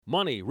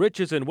Money,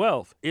 Riches, and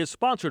Wealth is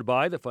sponsored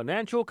by the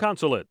Financial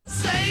Consulate.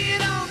 Say you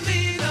don't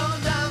need no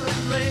diamond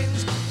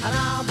rings, and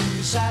I'll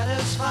be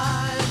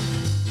satisfied.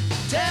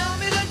 Tell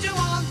me that you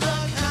want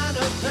the kind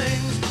of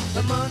things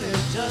the money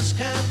just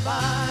can't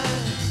buy.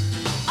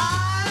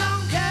 I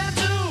don't care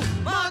too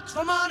much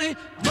for money.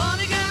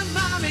 Money can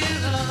buy me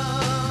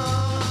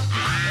love.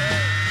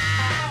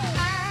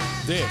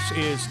 This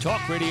is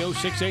Talk Radio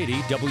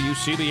 680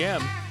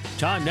 WCBM.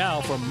 Time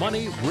now for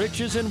Money,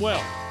 Riches, and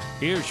Wealth.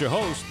 Here's your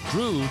host,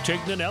 Drew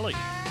Tignanelli.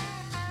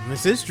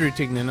 This is Drew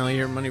Tignanelli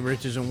here at Money,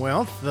 Riches, and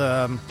Wealth.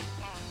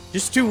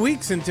 Just 2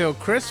 weeks until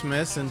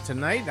Christmas, and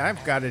tonight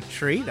I've got a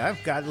treat.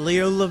 I've got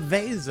Leo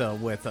Laveza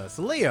with us.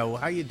 Leo,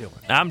 how you doing?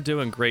 I'm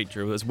doing great,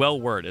 Drew. It was well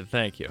worded.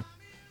 Thank you.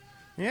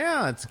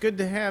 Yeah, it's good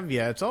to have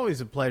you. It's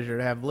always a pleasure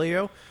to have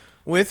Leo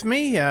with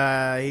me.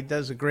 He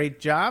does a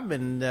great job,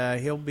 and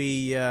he'll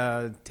be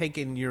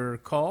taking your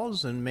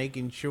calls and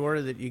making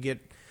sure that you get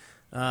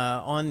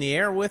on the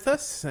air with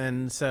us.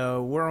 And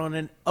so we're on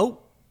an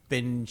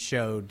open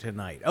show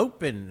tonight.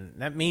 Open,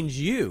 that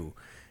means you,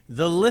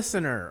 the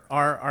listener,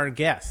 are our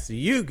guests.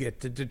 You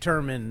get to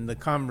determine the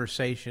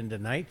conversation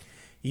tonight.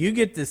 You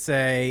get to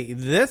say,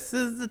 this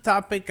is the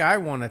topic I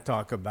want to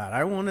talk about.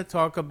 I want to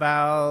talk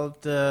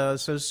about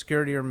Social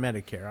Security or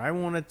Medicare. I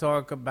want to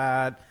talk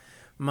about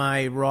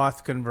my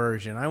Roth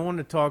conversion. I want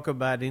to talk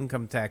about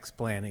income tax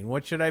planning.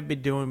 What should I be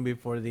doing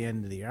before the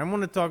end of the year? I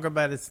want to talk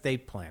about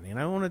estate planning.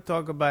 I want to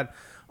talk about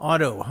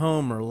auto,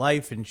 home, or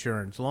life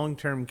insurance,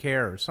 long-term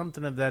care, or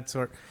something of that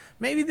sort.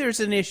 Maybe there's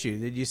an issue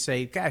that you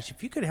say, gosh,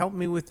 if you could help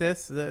me with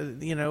this,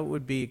 it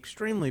would be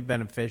extremely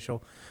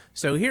beneficial.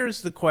 So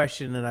here's the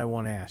question that I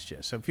want to ask you.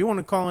 So if you want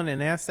to call in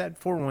and ask that,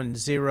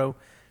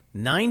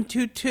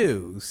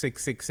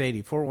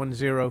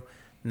 410-922-6680,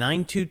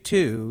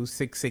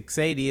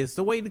 410-922-6680 is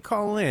the way to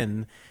call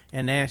in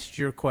and ask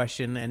your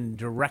question and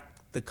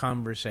direct the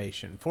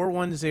conversation.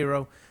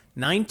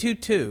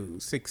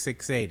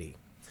 410-922-6680.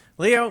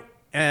 Leo,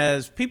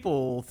 as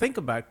people think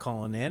about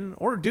calling in,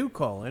 or do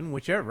call in,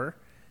 whichever,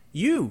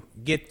 you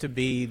get to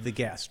be the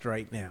guest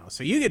right now.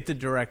 So you get to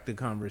direct the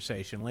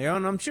conversation, Leo,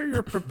 and I'm sure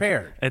you're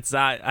prepared.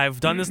 I've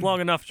done this long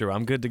enough, Drew.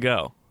 I'm good to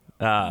go.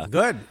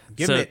 Good.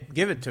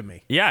 Give it to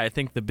me. Yeah, I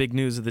think the big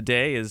news of the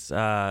day is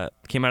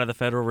came out of the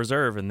Federal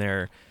Reserve and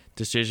their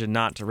decision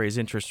not to raise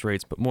interest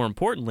rates, but more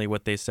importantly,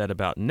 what they said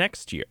about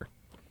next year.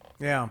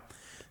 Yeah.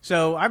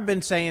 So I've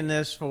been saying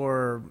this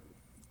for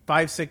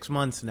 5-6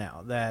 months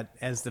now, that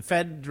as the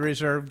Fed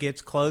Reserve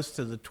gets close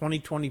to the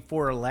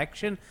 2024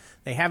 election,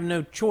 they have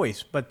no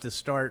choice but to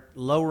start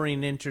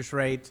lowering interest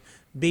rates,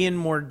 being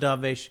more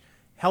dovish,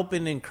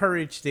 helping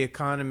encourage the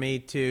economy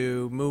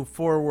to move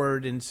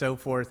forward and so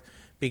forth.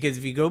 Because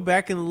if you go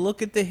back and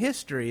look at the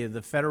history of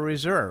the Federal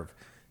Reserve,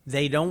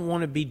 they don't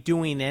want to be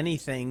doing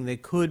anything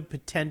that could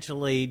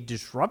potentially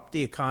disrupt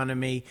the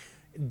economy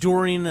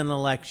during an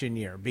election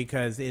year,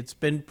 because it's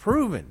been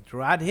proven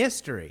throughout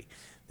history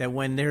that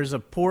when there's a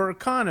poor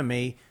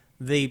economy,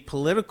 the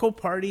political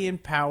party in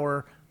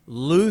power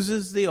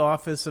loses the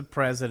office of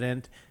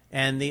president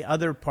and the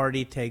other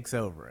party takes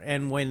over.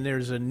 And when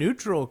there's a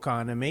neutral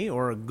economy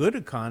or a good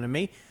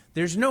economy,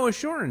 there's no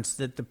assurance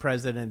that the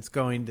president's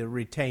going to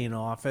retain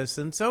office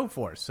and so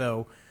forth.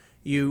 So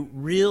you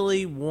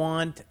really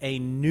want a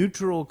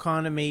neutral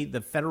economy.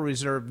 The Federal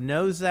Reserve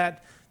knows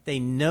that. They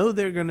know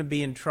they're going to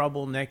be in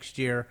trouble next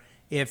year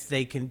if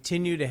they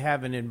continue to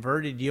have an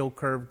inverted yield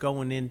curve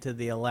going into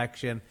the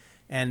election.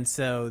 And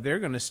so they're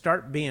going to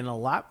start being a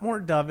lot more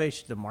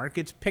dovish. The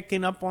market's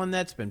picking up on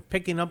that. It's been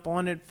picking up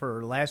on it for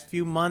the last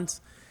few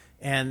months.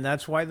 And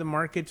that's why the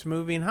market's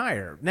moving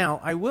higher. Now,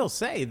 I will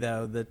say,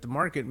 though, that the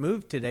market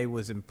move today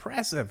was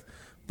impressive,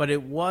 but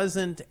it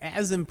wasn't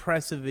as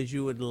impressive as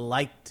you would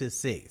like to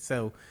see.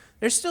 So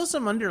there's still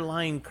some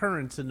underlying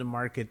currents in the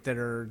market that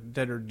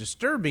are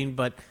disturbing,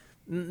 but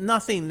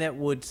nothing that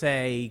would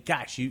say,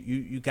 gosh,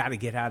 you got to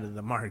get out of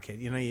the market.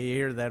 You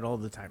hear that all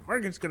the time.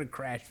 Market's going to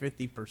crash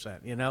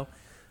 50%,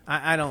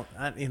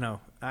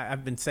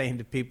 I've been saying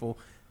to people,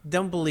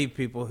 don't believe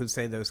people who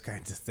say those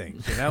kinds of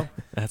things,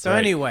 That's so right.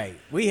 Anyway,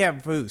 we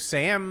have who?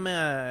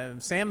 Sam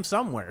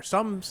somewhere.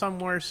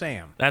 Somewhere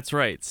Sam. That's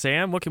right.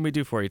 Sam, what can we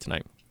do for you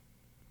tonight?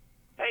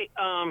 Hey,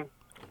 I'm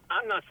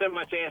not so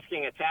much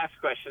asking a tax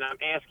question. I'm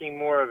asking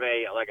more of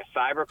a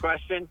cyber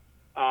question.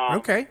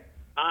 Okay.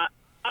 I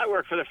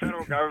work for the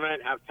federal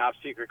government, have top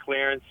secret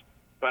clearance,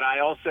 but I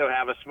also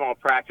have a small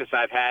practice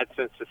I've had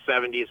since the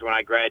 70s when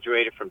I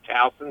graduated from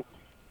Towson.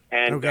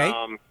 And okay.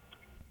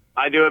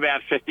 I do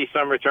about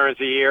 50-some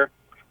returns a year.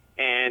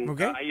 And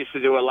okay. I used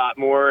to do a lot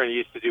more and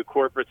used to do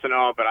corporates and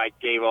all, but I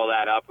gave all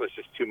that up. It was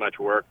just too much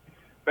work.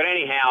 But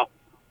anyhow,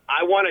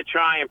 I want to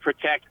try and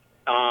protect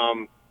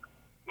my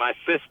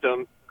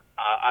system.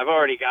 I've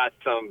already got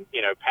some,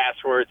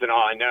 passwords and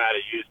all. I know how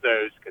to use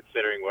those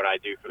considering what I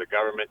do for the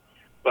government.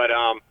 But,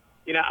 I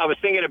was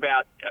thinking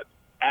about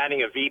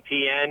adding a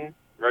VPN,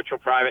 virtual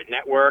private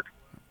network.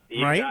 Do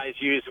you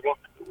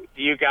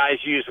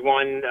guys use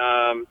one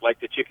like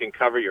that you can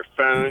cover your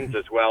phones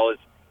as well as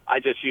I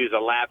just use a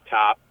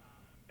laptop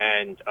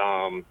and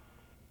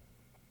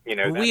You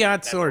know, we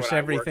that's what outsource I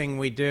work. everything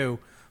we do.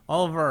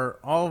 All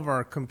of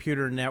our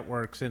computer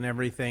networks and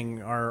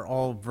everything are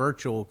all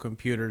virtual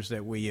computers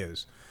that we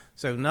use.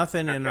 So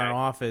nothing in our Okay.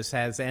 office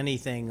has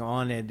anything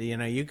on it. You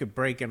know, you could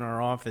break in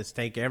our office,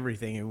 take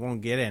everything, and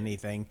won't get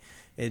anything.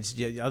 It's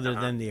just, other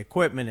than the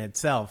equipment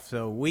itself.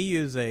 So we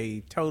use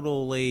a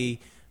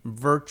totally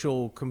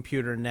virtual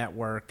computer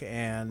network,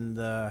 and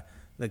the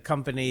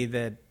company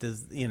that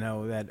does,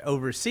 that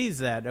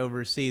oversees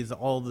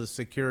all the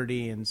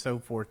security and so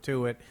forth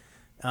to it.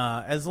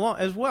 As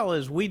well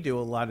as we do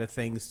a lot of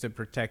things to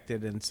protect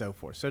it and so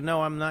forth. So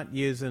no, I'm not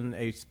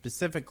using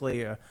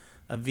specifically a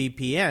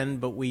VPN,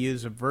 but we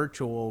use a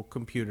virtual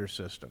computer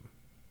system.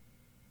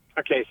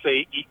 Okay, so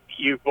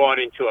you bought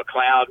into a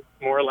cloud,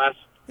 more or less?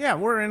 Yeah,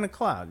 we're in the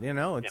cloud.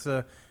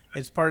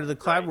 It's part of the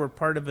cloud. Right. We're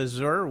part of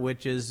Azure,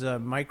 which is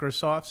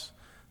Microsoft's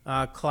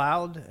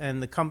cloud,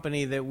 and the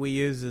company that we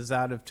use is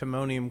out of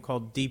Timonium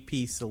called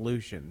DP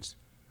Solutions.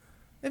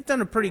 They've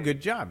done a pretty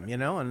good job,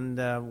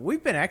 and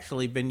we've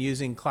been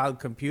using cloud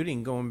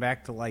computing going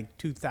back to like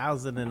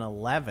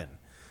 2011.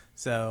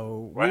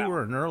 So we Wow.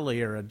 were an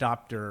earlier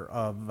adopter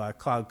of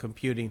cloud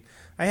computing.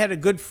 I had a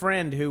good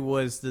friend who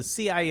was the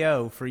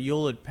CIO for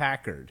Hewlett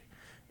Packard,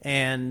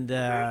 and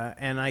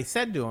I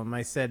said to him,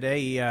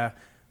 hey,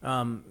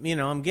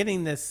 I'm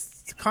getting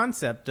this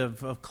concept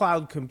of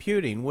cloud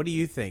computing. What do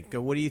you think?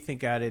 What do you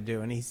think I ought to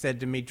do? And he said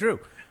to me, Drew,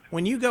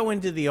 when you go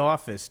into the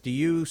office, do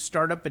you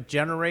start up a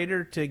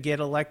generator to get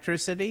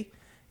electricity?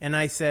 And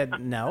I said,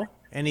 no.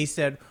 And he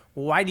said,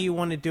 well, why do you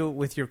want to do it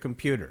with your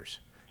computers?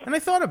 And I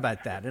thought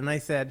about that, and I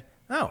said,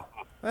 oh,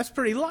 that's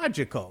pretty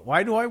logical.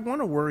 Why do I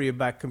want to worry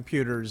about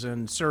computers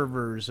and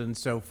servers and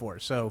so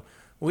forth? So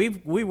we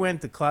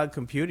went to cloud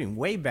computing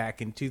way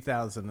back in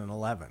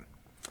 2011.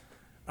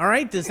 All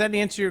right, does that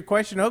answer your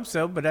question? I hope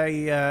so, but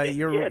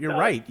you're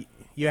right.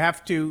 You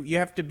have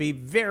to be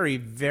very,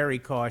 very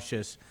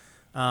cautious,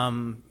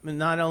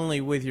 not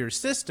only with your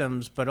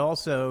systems but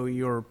also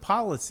your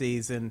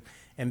policies, and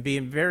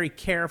being very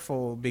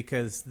careful,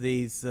 because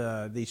these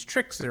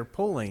tricks they're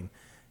pulling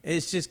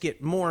is just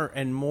get more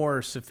and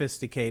more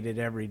sophisticated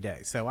every day.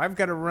 So I've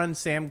got to run,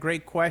 Sam.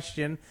 Great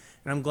question,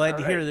 and I'm glad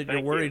to hear that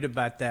you're worried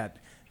about that.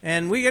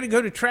 And we got to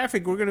go to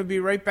traffic. We're going to be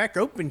right back.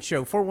 Open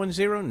show,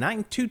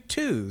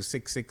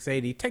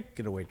 410-922-6680. Take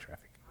it away,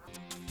 traffic.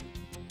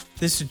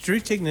 This is Drew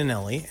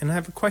Tignanelli, and I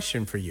have a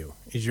question for you.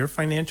 Is your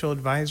financial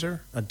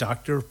advisor a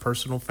doctor of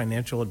personal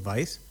financial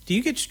advice? Do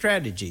you get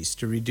strategies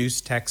to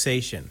reduce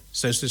taxation,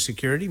 Social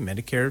Security,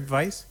 Medicare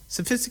advice,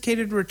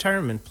 sophisticated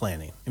retirement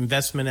planning,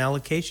 investment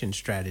allocation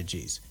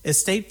strategies,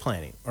 estate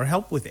planning, or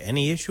help with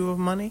any issue of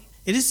money?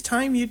 It is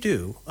time you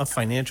do a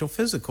financial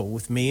physical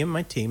with me and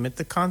my team at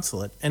the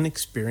consulate and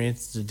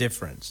experience the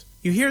difference.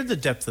 You hear the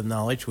depth of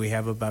knowledge we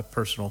have about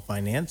personal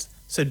finance,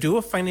 so do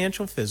a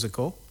financial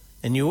physical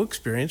and you'll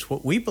experience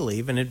what we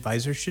believe an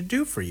advisor should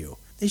do for you.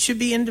 They should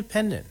be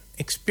independent,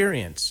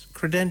 experienced,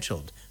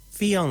 credentialed,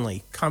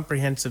 fee-only,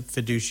 comprehensive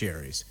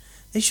fiduciaries.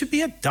 They should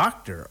be a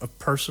doctor of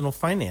personal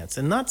finance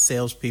and not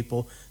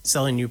salespeople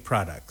selling you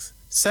products.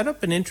 Set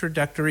up an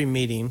introductory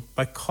meeting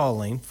by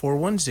calling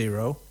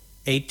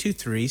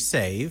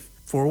 410-823-SAVE,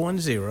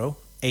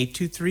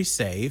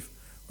 410-823-SAVE,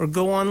 or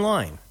go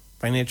online,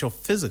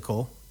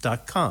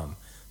 financialphysical.com.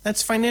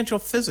 That's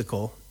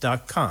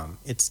financialphysical.com.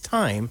 It's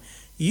time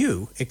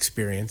you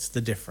experience the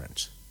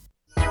difference.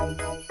 The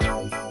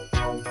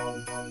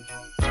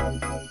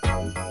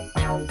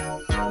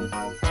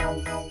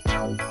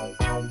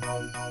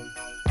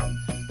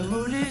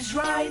mood is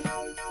right,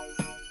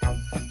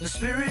 the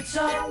spirit's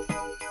up.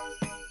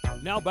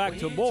 Now back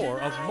to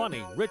more of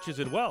Money, Riches,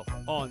 and Wealth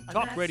on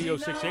Talk Radio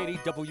 680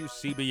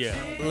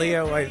 WCBM.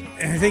 Leo, I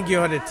think you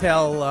ought to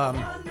tell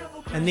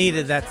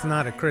Anita that's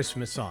not a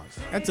Christmas song.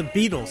 That's a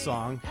Beatles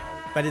song,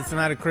 but it's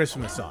not a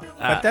Christmas song.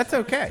 But that's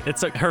okay.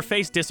 It's her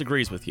face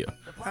disagrees with you.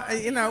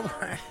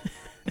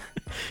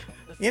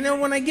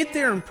 When I get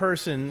there in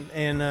person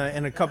in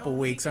a couple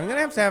weeks, I'm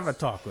gonna have a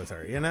talk with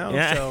her.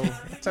 Yeah. So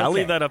it's okay. I'll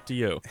leave that up to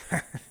you.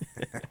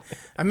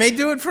 I may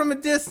do it from a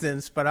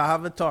distance, but I'll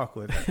have a talk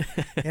with her.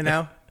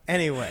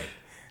 Anyway,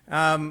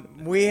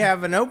 we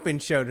have an open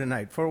show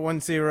tonight.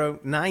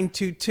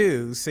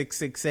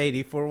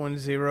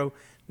 410-922-6680.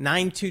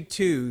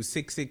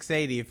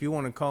 410-922-6680. If you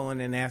want to call in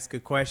and ask a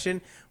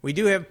question, we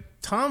do have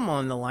Tom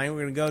on the line.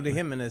 We're going to go to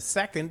him in a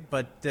second,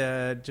 but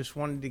just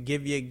wanted to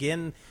give you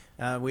again.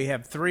 We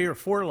have 3 or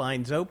 4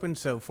 lines open,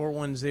 so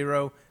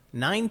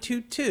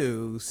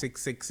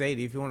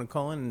 410-922-6680 if you want to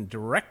call in and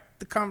direct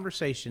the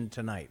conversation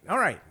tonight. All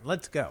right,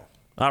 let's go.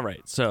 All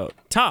right. So,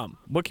 Tom,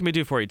 what can we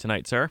do for you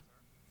tonight, sir?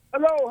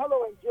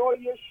 Hello. Enjoy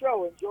your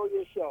show.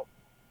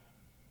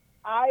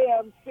 I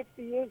am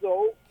 60 years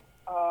old.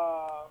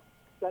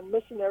 Done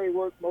missionary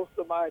work most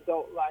of my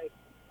adult life.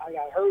 I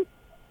got hurt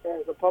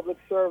as a public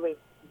servant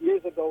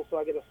years ago, so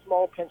I get a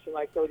small pension,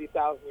 like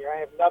 $30,000 a year. I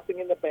have nothing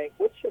in the bank.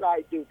 What should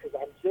I do? Because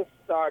I'm just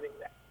starting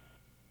that,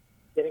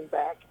 getting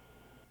back.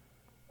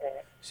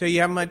 So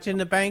you have much in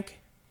the bank?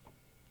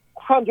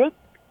 100.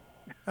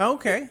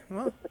 Okay,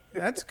 well,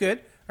 that's good.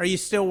 Are you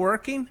still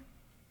working?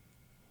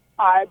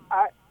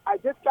 I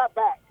just got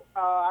back.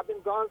 I've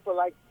been gone for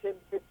like 10,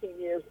 15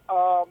 years.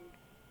 I'm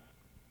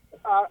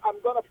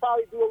going to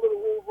probably do a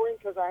little Ubering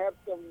because I have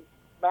some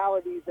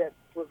maladies that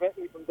prevent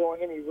me from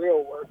doing any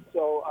real work.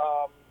 So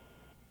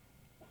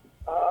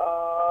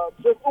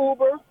just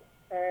Uber,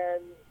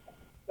 and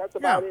that's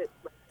about it.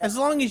 As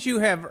long as you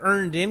have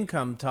earned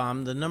income,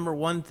 Tom, the number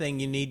one thing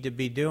you need to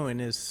be doing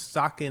is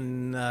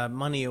stocking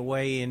money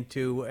away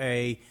into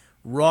a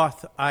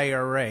Roth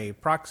IRA.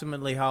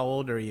 Approximately how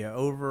old are you?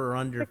 Over or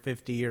under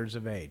 50 years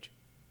of age?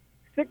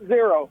 60.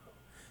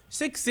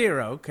 60.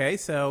 Okay,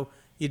 so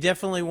you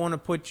definitely want to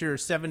put your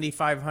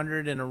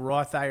 $7,500 in a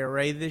Roth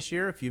IRA this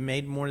year if you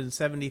made more than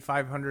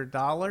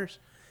 $7,500,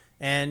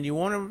 and you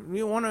want to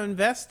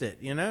invest it.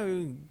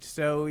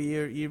 So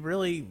you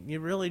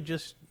really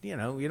just you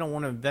don't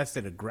want to invest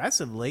it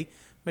aggressively,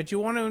 but you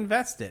want to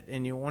invest it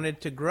and you want it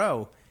to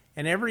grow.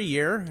 And every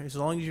year, as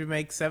long as you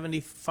make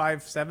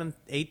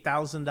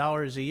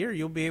 $8,000 a year,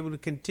 you'll be able to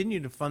continue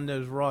to fund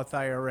those Roth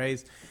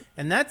IRAs.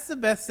 And that's the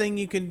best thing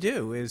you can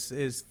do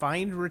is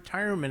find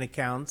retirement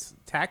accounts,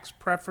 tax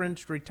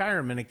preference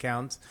retirement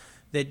accounts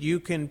that you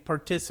can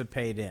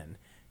participate in.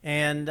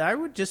 And I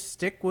would just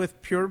stick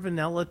with pure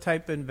vanilla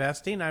type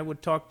investing. I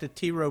would talk to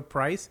T. Rowe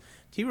Price.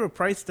 T. Rowe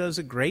Price does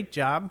a great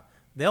job.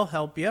 They'll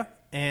help you.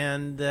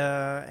 And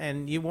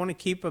you want to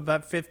keep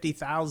about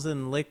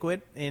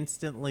 $50,000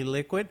 instantly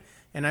liquid.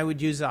 And I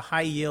would use a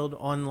high yield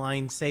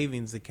online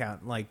savings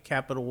account like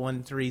Capital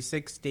One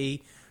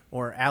 360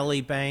 or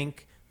Ally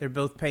Bank. They're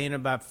both paying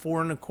about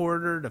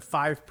 4.25% to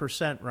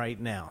 5% right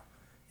now.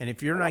 And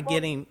if you're not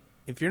getting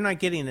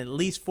at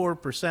least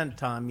 4%,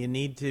 Tom, you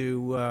need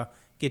to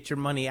get your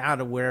money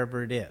out of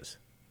wherever it is.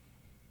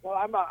 Well,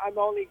 I'm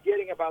only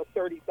getting about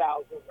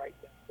 30,000 right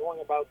now. Going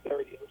about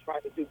 30. I'm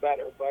trying to do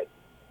better, but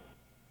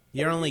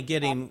You're only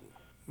getting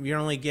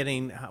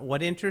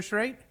what interest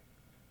rate?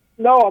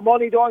 no, I'm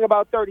only doing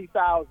about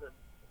 30,000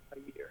 a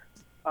year.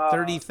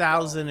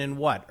 30,000 in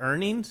what?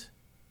 Earnings?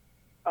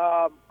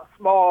 A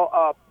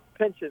small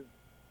pension,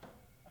 a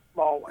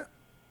small one.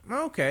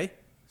 Okay.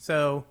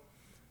 So,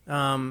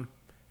 and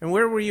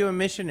where were you a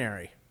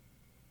missionary?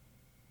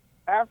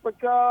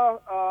 Africa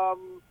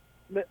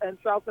and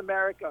South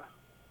America.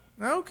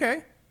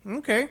 Okay.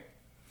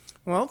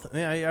 Well,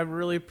 I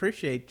really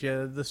appreciate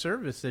the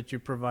service that you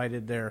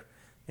provided there,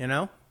 and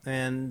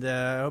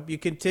I hope you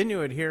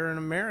continue it here in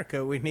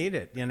America. We need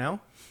it, Yeah,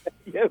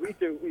 we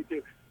do.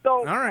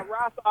 So, all right.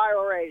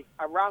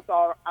 a Roth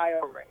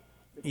IRA.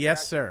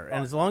 Yes, sir.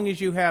 And as long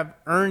as you have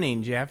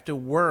earnings, you have to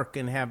work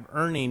and have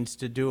earnings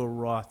to do a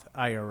Roth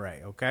IRA,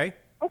 okay?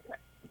 Okay.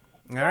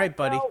 All right,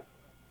 buddy. Now,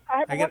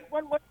 I have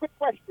one quick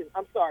question.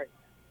 I'm sorry.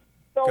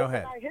 So Go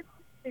ahead. when I hit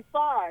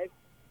 65,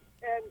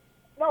 and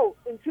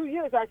in 2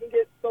 years I can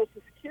get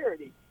Social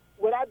Security,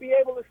 would I be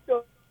able to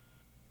still?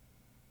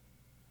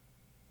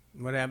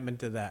 What happened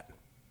to that?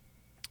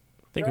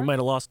 I think we might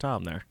have lost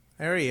Tom there.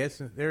 There he is.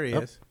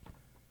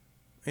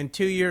 In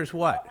 2 years,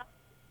 what?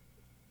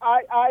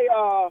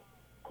 I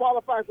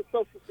qualify for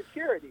Social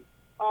Security.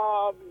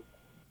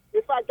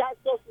 If I got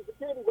Social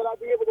Security, would I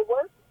be able to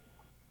work?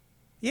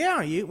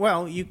 Yeah,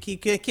 you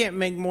can't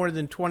make more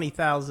than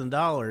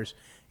 $20,000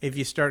 if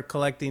you start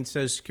collecting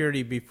Social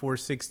Security before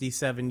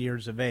 67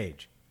 years of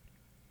age.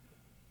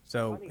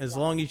 So as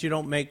long as you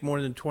don't make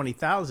more than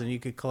 $20,000, you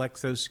could collect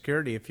Social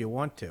Security if you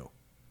want to.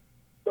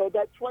 So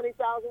that $20,000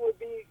 would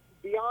be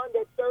beyond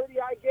the 30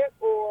 I get,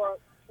 or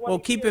 20 well,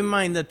 keep in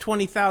mind the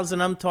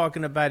 $20,000 I'm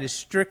talking about is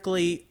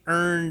strictly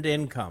earned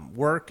income,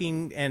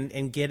 working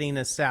and getting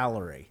a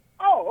salary.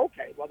 Oh,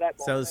 okay. Well,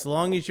 that's so as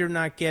long as you're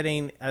not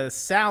getting a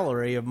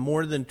salary of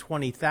more than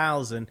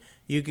 $20,000,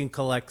 you can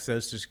collect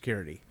Social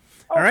Security.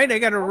 All right, I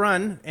got to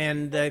run,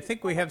 and I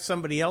think we have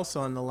somebody else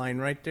on the line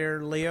right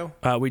there, Leo.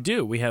 We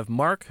do. We have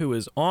Mark, who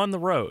is on the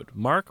road.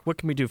 Mark, what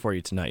can we do for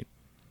you tonight?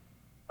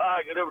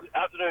 Good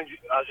afternoon,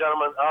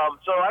 gentlemen.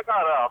 So I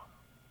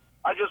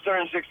just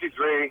turned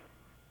 63,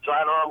 so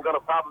I know I'm going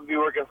to probably be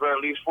working for at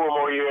least 4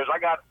 more years. I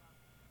got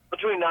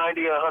between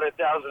 90 and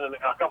 100,000 in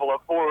a couple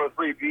of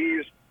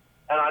 403Bs,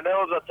 and I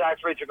know the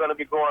tax rates are going to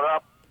be going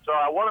up. So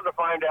I wanted to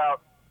find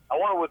out. I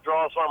want to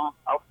withdraw some,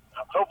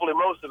 hopefully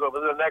most of it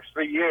within the next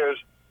 3 years.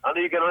 I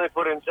know you can only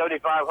put in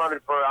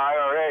 $7,500 per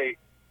IRA, and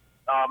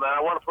I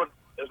want to put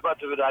as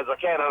much of it as I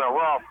can in a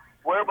Roth.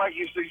 Where might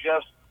you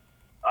suggest?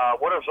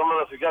 What are some of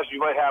the suggestions you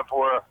might have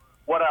for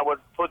what I would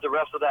put the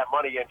rest of that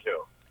money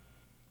into?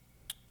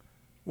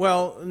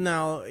 Well,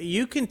 now,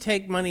 you can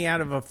take money out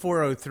of a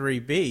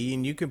 403B,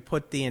 and you can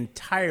put the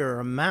entire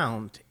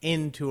amount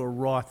into a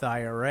Roth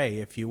IRA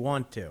if you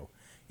want to.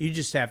 You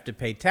just have to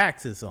pay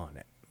taxes on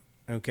it,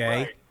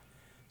 okay? Right.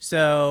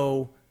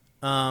 So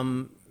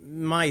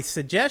my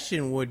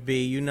suggestion would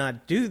be you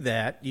not do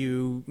that.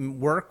 You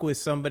work with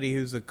somebody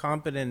who's a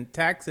competent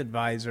tax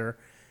advisor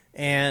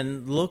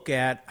and look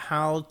at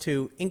how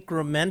to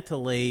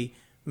incrementally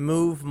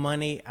move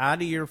money out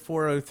of your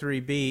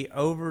 403B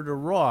over to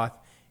Roth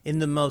in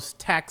the most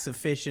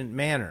tax-efficient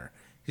manner.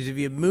 Because if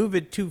you move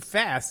it too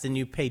fast and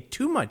you pay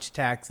too much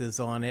taxes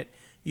on it,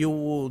 you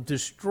will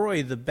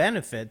destroy the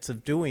benefits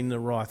of doing the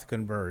Roth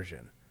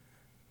conversion.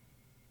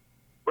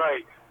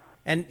 Right.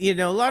 And,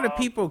 a lot of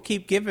people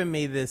keep giving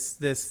me this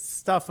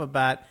stuff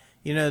about,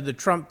 the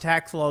Trump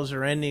tax laws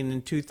are ending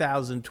in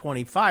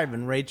 2025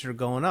 and rates are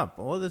going up.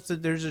 Well,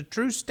 there's a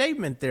true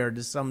statement there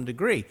to some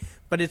degree,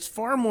 but it's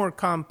far more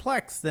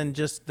complex than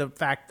just the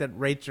fact that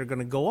rates are going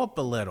to go up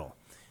a little.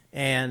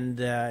 And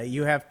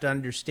you have to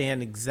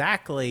understand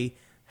exactly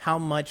how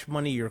much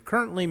money you're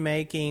currently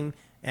making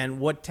and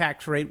what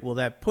tax rate will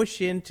that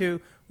push into.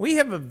 We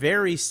have a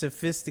very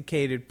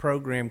sophisticated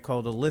program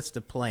called a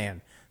Lista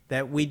Plan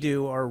that we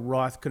do our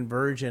Roth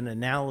conversion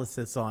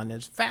analysis on.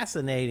 It's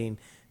fascinating.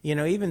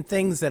 Even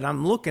things that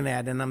I'm looking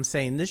at and I'm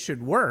saying this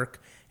should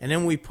work, and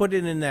then we put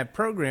it in that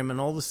program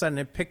and all of a sudden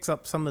it picks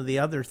up some of the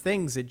other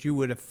things that you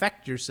would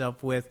affect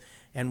yourself with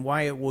and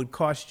why it would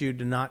cost you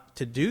not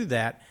to do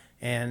that.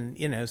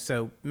 And,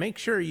 so make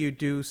sure you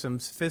do some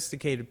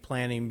sophisticated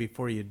planning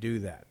before you do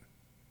that.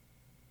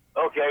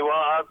 Okay,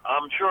 well,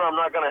 I'm sure I'm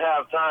not going to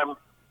have time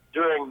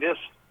during this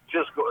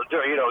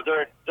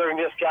during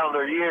this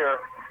calendar year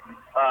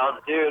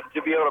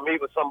to be able to meet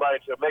with somebody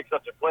to make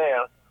such a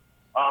plan.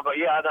 But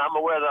yeah, I'm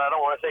aware that I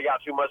don't want to take out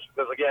too much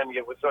because again,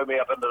 it would throw me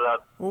up into that.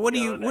 Well, what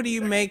do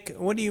you make?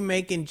 What do you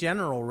make in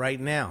general right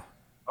now?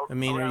 I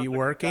mean, are you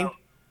working?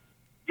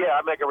 Yeah,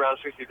 I make around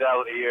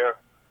 $60,000 a year.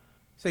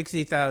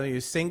 60,000.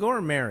 You single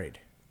or married?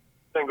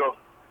 Single.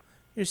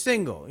 You're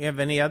single. You have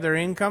any other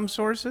income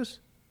sources?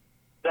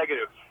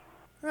 Negative.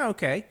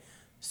 Okay.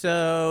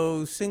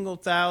 So single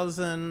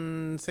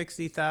 1,000,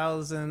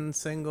 60,000,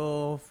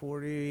 single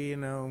 40,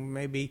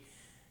 maybe,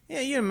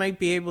 you might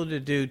be able to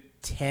do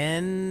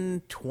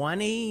 10,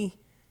 20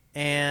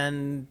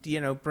 and,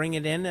 bring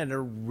it in at a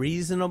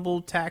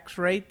reasonable tax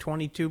rate,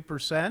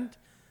 22%.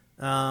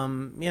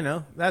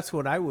 That's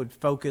what I would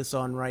focus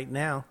on right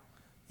now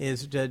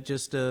is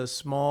just a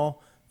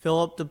small,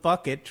 fill up the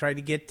bucket, try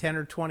to get 10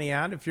 or 20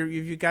 out. If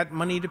you got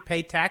money to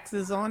pay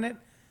taxes on it,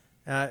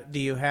 do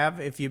you have,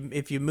 if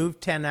you move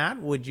 10 out,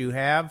 would you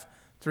have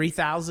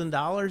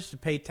 $3,000 to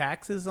pay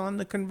taxes on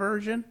the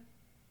conversion?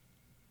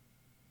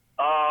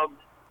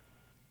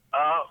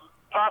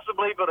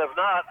 Possibly, but if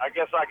not, I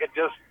guess I could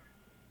just.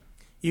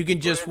 You can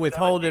just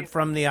withhold it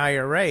from the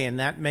IRA, and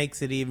that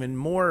makes it even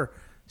more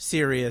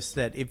serious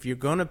that if you're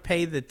going to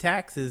pay the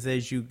taxes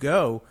as you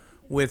go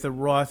with a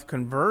Roth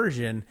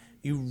conversion,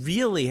 you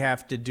really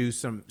have to do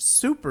some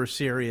super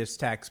serious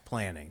tax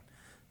planning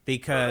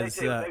because.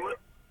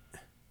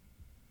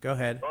 Go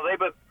ahead. Well,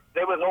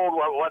 they withhold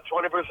what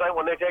 20%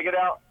 when they take it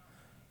out?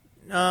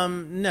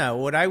 No.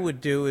 What I would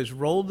do is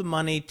roll the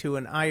money to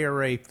an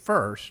IRA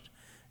first,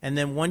 and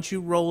then once you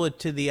roll it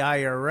to the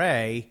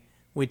IRA,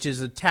 which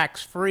is a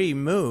tax-free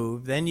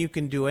move, then you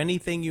can do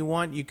anything you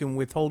want. You can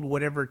withhold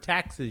whatever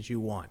taxes you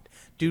want.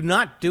 Do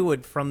not do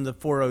it from the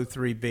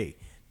 403B.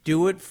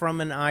 Do it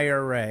from an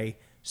IRA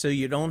so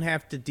you don't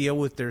have to deal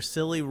with their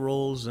silly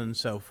rules and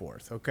so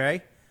forth,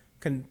 okay?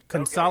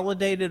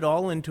 Consolidate it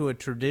all into a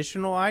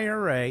traditional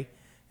IRA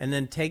and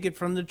then take it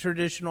from the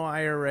traditional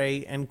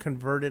IRA and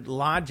convert it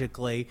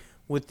logically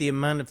with the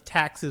amount of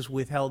taxes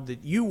withheld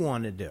that you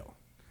want to do.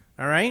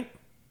 All right?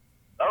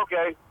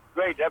 Okay,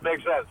 great. That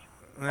makes sense.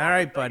 All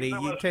right, buddy.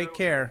 You take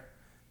care.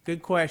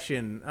 Good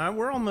question.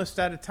 We're almost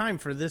out of time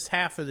for this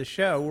half of the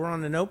show. We're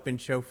on an open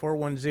show,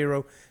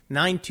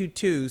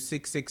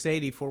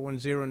 410-922-6680,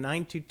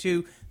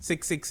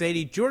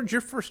 410-922-6680. George,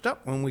 you're first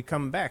up when we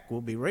come back. We'll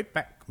be right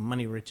back.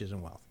 Money, Riches,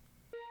 and Wealth.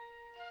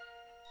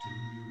 Do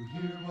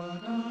you hear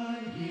what I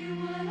hear?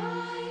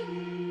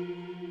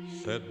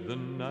 Said the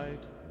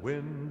night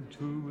wind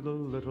to the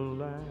little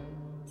lamb.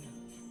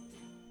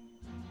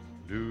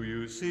 Do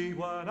you see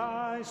what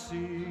I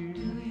see?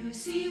 Do you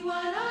see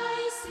what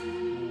I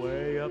see?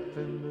 Way up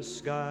in the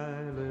sky,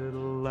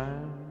 little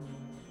lamb.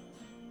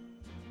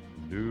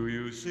 Do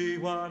you see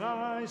what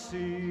I see?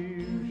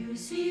 Do you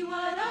see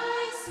what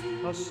I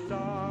see? A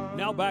star.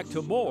 Now back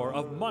to more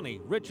of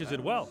Money, Riches,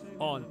 and Wealth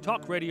on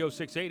Talk Radio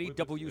 680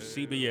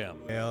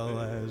 WCBM. Tail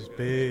as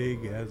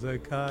big as a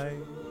kite,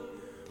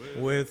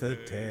 with a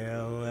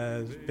tail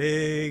as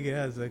big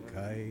as a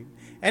kite.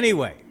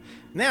 Anyway,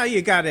 now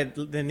you got it,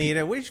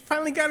 Anita. We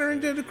finally got her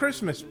into the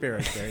Christmas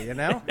spirit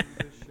there,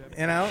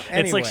 Anyway.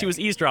 It's like she was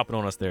eavesdropping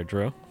on us there,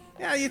 Drew.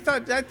 Yeah, I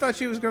thought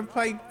she was going to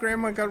play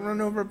Grandma Got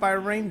Run Over by a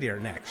Reindeer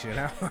next,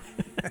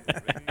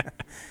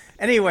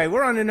 Anyway,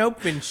 we're on an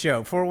open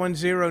show,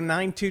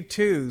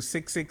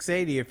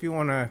 410-922-6680. If you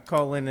want to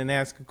call in and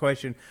ask a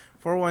question,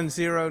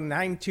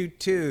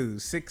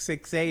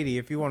 410-922-6680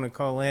 if you want to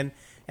call in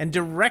and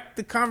direct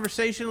the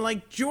conversation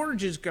like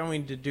George is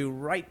going to do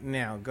right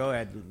now. Go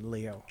ahead,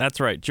 Leo. That's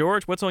right.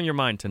 George, what's on your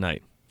mind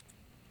tonight?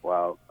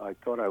 Wow, I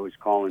thought I was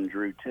calling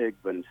Drew Tig,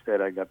 but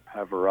instead I got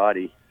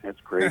Pavarotti. That's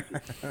crazy.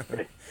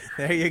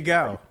 There you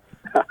go.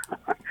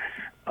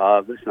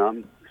 Listen,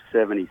 I'm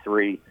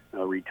 73,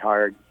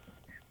 retired.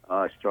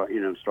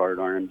 Started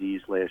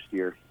RMDs last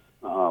year.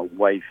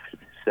 Wife,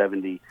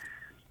 70,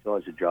 still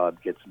has a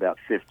job, gets about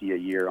 50 a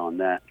year on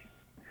that.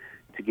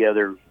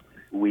 Together,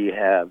 we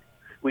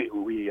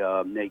make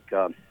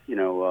income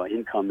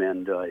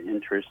and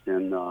interest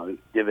and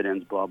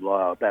dividends, blah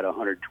blah, about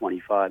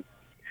 125.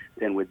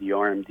 Then with the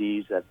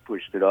RMDs, that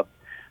pushed it up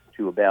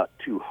to about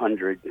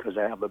 200 because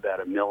I have about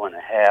 $1.5 million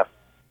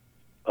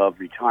of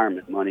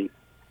retirement money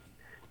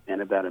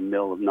and about $1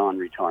 million of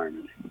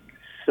non-retirement.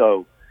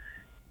 So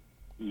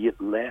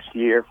last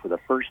year, for the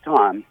first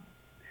time,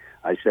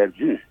 I said,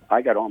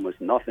 I got almost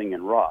nothing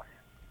in Roth.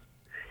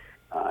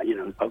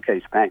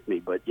 Okay, spank me,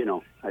 but,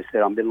 I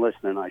said, I've been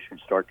listening. I should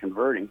start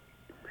converting.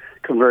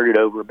 Converted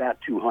over about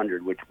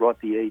 200, which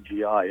brought the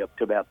AGI up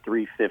to about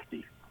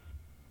 350,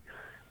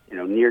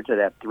 near to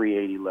that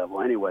 380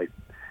 level. Anyway,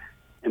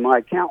 and my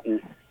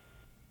accountant,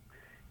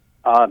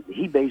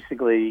 he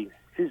basically,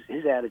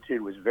 his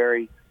attitude was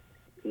very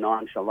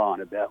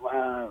nonchalant about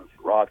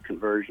Roth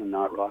conversion,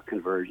 not Roth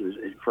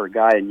conversion. For a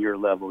guy in your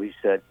level, he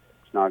said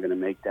it's not going to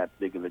make that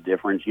big of a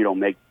difference. You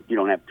don't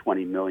have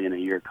 $20 million a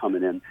year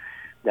coming in.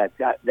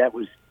 That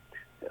was,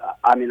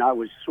 I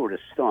was sort of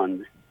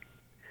stunned.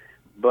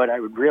 But I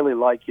would really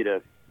like you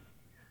to,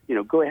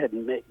 go ahead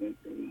and make,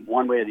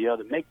 one way or the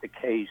other, make the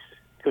case,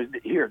 because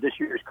this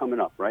year is coming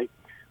up, right?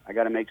 I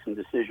got to make some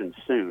decisions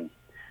soon.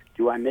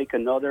 Do I make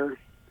another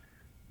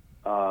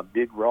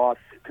big Roth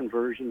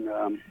conversion?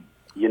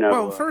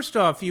 Well, first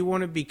off, you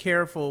want to be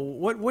careful.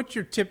 What's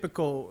your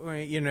typical,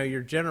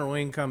 your general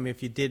income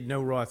if you did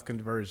no Roth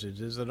conversions?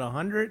 Is it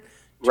 100,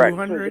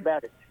 200?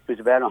 Right. It was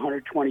about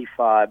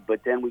 125,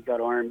 but then we got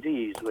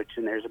RMDs,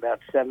 and there's about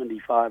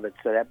 75.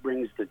 So that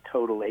brings the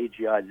total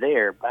AGI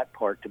there, that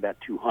part, to about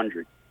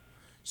 200.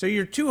 So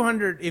you're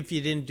 200 if you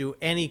didn't do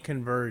any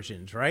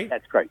conversions, right?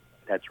 That's right.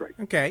 That's right.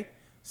 Okay.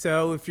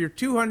 So if you're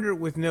 200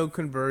 with no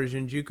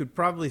conversions, you could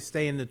probably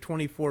stay in the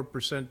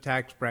 24%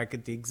 tax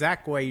bracket the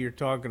exact way you're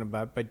talking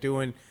about by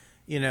doing,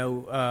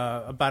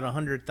 about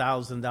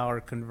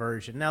 $100,000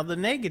 conversion. Now, the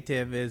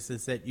negative is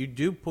that you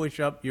do push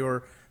up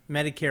your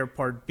Medicare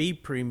Part B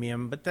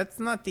premium, but that's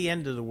not the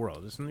end of the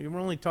world. We're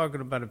only talking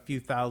about a few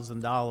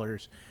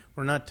 $1,000s.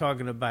 We're not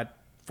talking about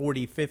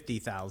 $40,000,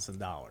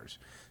 $50,000.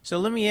 So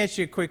let me ask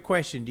you a quick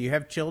question. Do you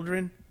have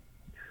children?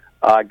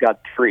 I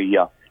got 3,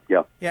 yeah.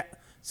 Yeah.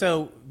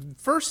 So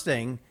first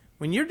thing,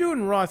 when you're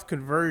doing Roth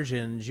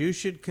conversions, you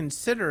should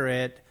consider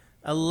it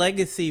a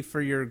legacy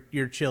for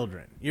your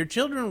children. Your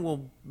children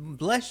will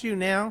bless you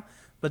now,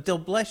 but they'll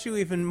bless you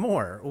even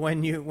more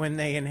when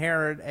they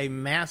inherit a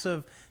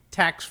massive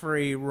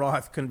tax-free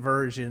Roth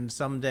conversion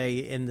someday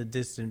in the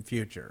distant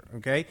future.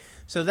 Okay,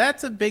 so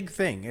that's a big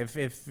thing. If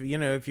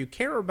you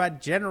care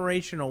about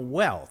generational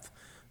wealth,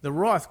 the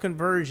Roth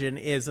conversion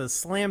is a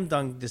slam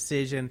dunk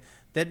decision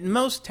that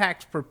most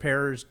tax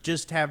preparers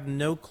just have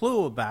no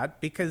clue about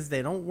because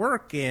they don't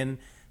work in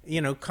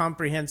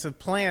comprehensive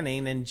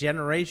planning and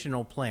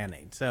generational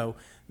planning. So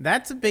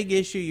that's a big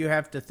issue you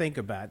have to think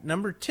about.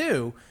 Number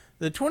two,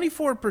 the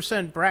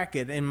 24%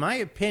 bracket, in my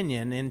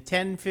opinion, in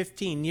 10,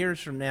 15 years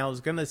from now is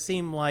going to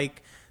seem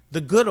like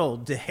the good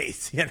old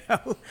days, you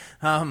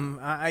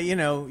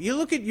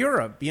look at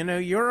Europe.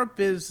 Europe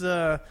is,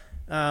 I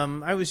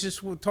was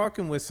just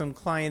talking with some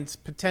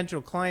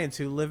potential clients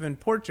who live in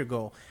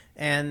Portugal,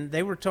 and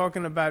they were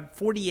talking about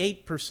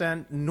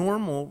 48%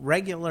 normal,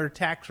 regular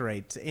tax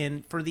rates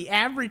for the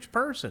average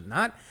person,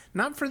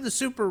 not for the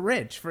super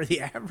rich, for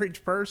the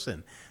average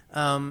person.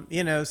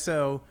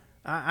 So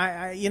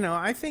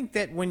I think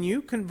that when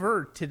you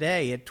convert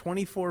today at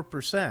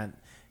 24%,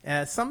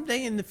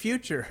 someday in the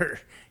future,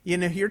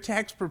 your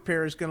tax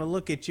preparer is going to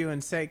look at you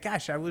and say,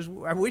 "Gosh, I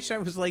wish I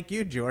was like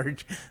you,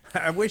 George.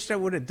 I wish I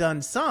would have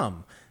done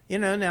some."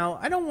 Now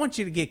I don't want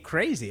you to get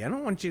crazy. I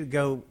don't want you to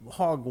go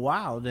hog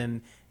wild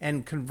and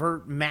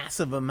convert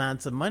massive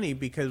amounts of money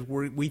because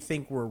we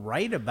think we're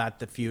right about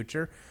the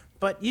future.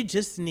 But you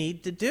just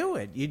need to do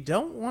it. You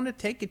don't want to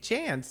take a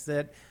chance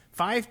that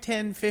 5,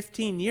 10,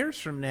 15 years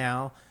from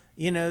now,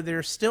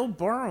 they're still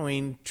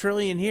borrowing $1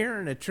 trillion here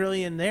and $1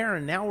 trillion there,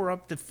 and now we're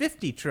up to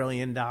 $50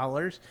 trillion.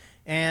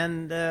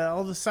 And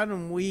all of a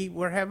sudden,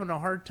 we're having a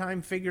hard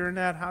time figuring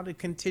out how to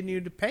continue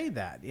to pay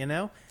that.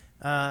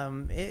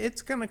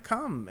 It's going to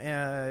come.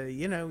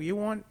 You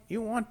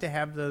want to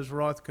have those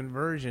Roth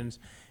conversions,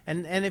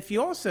 and if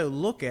you also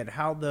look at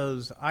how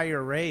those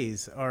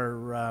IRAs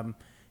are,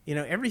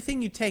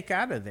 everything you take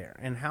out of there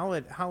and how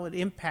it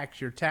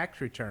impacts your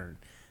tax return.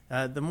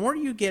 The more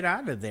you get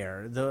out of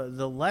there,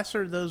 the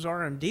lesser those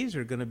RMDs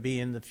are going to be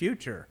in the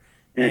future,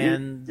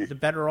 and the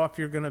better off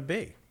you're going to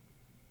be.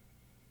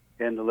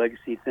 And the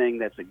legacy thing,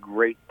 that's a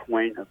great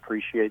point. I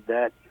appreciate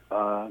that.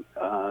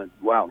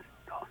 Wow.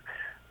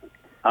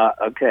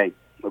 Okay,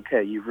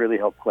 you've really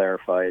helped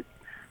clarify it.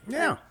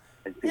 Yeah.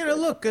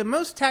 Look,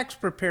 most tax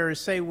preparers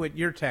say what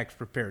your tax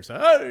preparers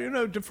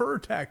say. Defer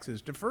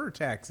taxes.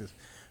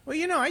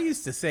 Well, I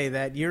used to say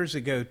that years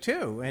ago,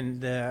 too.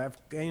 And,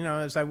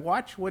 as I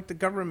watch what the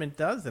government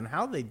does and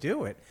how they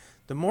do it,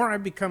 the more I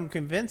become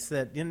convinced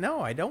that,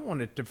 I don't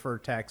want to defer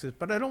taxes,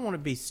 but I don't want to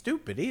be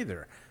stupid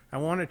either. I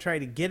want to try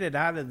to get it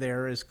out of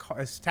there as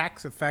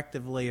tax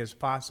effectively as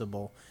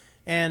possible.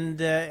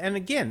 And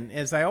again,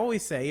 as I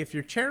always say, if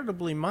you're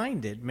charitably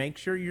minded, make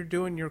sure you're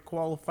doing your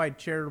qualified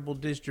charitable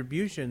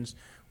distributions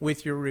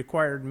with your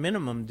required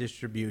minimum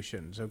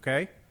distributions,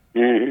 okay?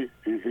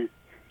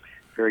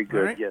 Very good,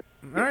 All right. yes.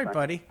 All right,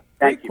 buddy.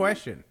 Great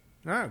question.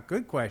 Oh,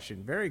 good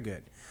question. Very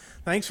good.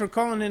 Thanks for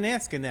calling and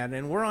asking that.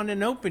 And we're on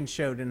an open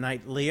show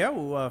tonight,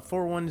 Leo,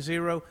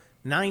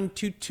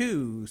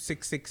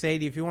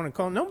 410-922-6680 if you want to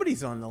call.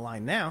 Nobody's on the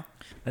line now.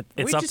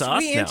 It's up to us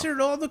We now.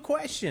 answered all the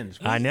questions.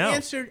 I know. We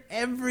answered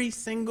every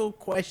single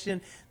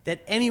question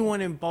that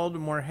anyone in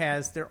Baltimore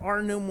has. There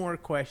are no more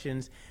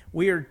questions.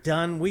 We are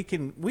done. We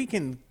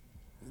can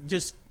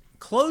just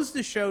close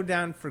the show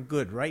down for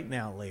good right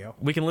now, Leo.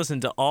 We can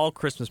listen to all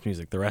Christmas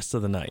music the rest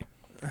of the night.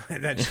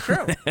 That's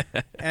true.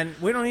 And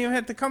we don't even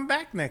have to come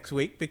back next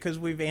week because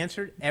we've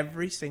answered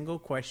every single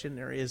question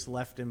there is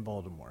left in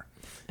Baltimore.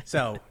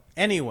 So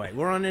anyway,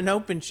 we're on an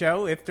open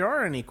show. If there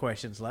are any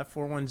questions left,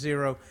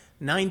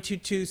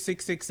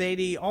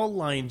 410-922-6680. All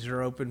lines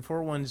are open,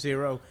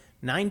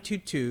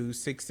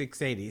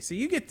 410-922-6680. So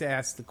you get to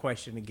ask the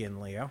question again,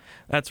 Leo.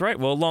 That's right.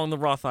 Well, along the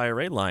Roth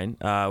IRA line,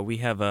 we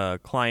have a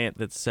client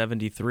that's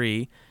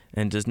 73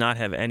 and does not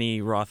have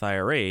any Roth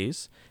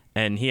IRAs.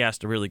 And he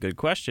asked a really good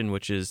question,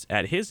 which is,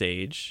 at his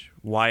age,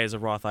 why is a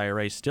Roth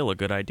IRA still a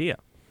good idea?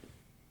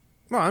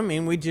 Well, I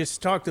mean, we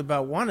just talked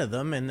about one of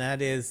them, and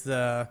that is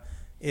that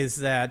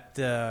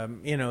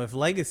if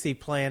legacy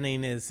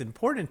planning is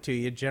important to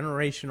you,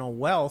 generational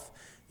wealth,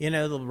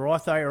 the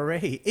Roth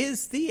IRA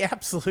is the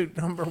absolute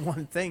number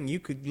one thing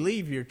you could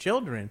leave your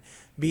children,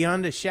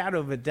 beyond a shadow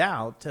of a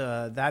doubt.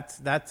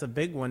 That's a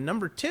big one.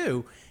 Number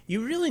two,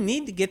 you really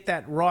need to get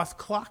that Roth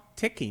clock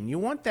ticking. You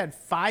want that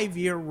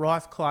 5-year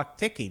Roth clock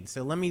ticking.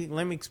 So let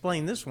me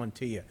explain this one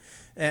to you.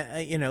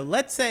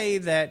 Let's say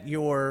that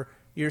you're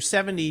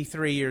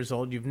 73 years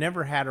old, you've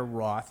never had a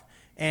Roth,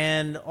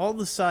 and all of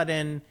a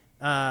sudden,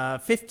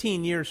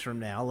 15 years from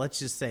now, let's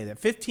just say that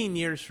 15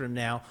 years from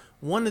now,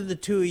 one of the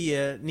two of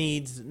you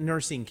needs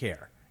nursing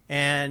care,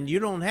 and you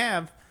don't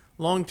have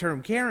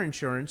long-term care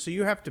insurance, so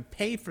you have to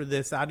pay for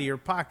this out of your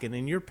pocket,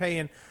 and you're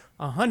paying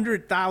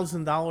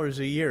 $100,000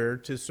 a year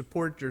to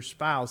support your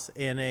spouse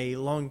in a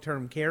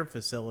long-term care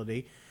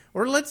facility.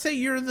 Or let's say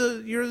you're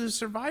the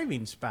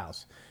surviving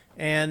spouse,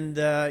 and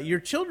your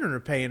children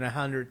are paying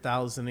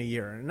 $100,000 a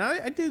year. And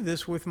I do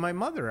this with my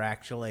mother,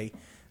 actually.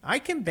 I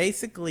can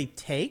basically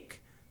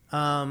take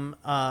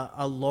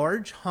a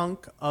large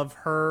hunk of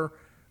her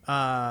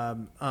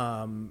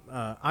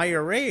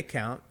IRA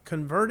account,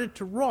 convert it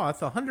to Roth,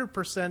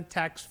 100%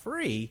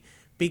 tax-free,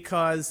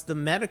 because the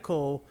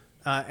medical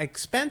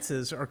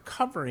expenses are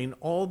covering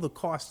all the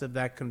cost of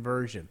that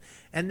conversion.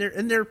 And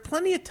there are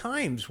plenty of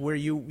times where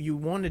you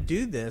want to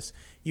do this.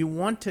 You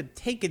want to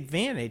take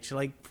advantage.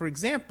 Like, for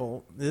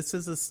example, this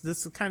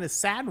is a kind of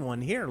sad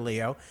one here,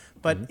 Leo.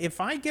 But if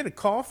I get a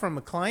call from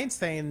a client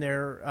saying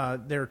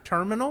they're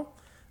terminal,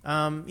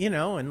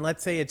 and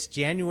let's say it's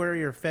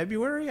January or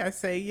February, I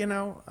say,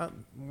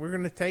 we're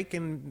going to take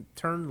and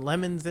turn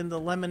lemons into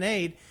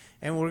lemonade,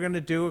 and we're going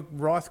to do a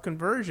Roth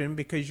conversion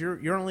because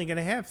you're only going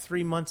to have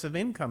 3 months of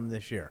income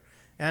this year.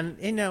 And,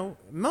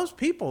 most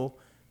people,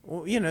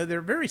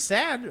 they're very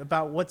sad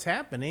about what's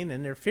happening,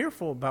 and they're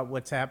fearful about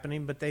what's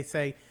happening, but they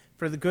say,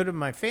 for the good of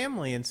my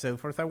family and so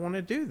forth, I want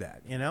to do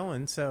that,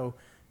 and so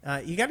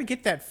you got to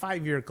get that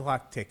 5-year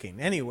clock ticking.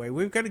 Anyway,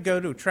 we've got to go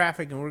to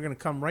traffic, and we're going to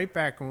come right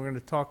back, and we're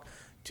going to talk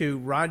to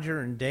Roger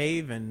and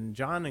Dave and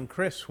John and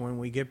Chris when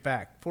we get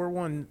back.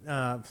 Anyway,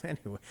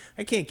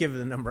 I can't give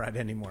the number out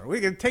anymore.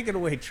 We're going to take it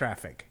away,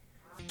 traffic.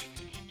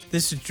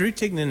 This is Drew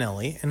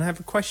Tignanelli, and I have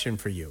a question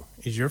for you.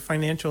 Is your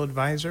financial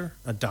advisor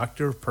a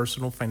doctor of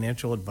personal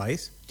financial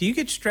advice? Do you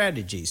get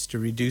strategies to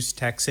reduce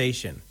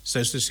taxation,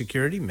 Social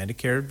Security,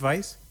 Medicare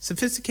advice,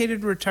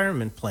 sophisticated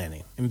retirement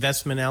planning,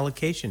 investment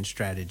allocation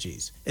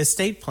strategies,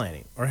 estate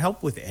planning, or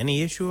help with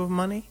any issue of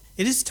money?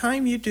 It is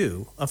time you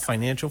do a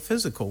financial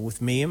physical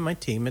with me and my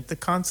team at the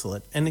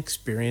consulate and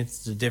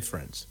experience the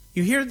difference.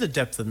 You hear the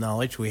depth of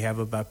knowledge we have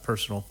about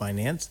personal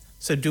finance,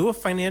 so do a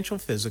financial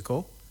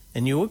physical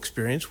and you'll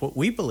experience what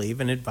we believe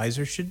an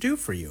advisor should do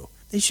for you.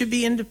 They should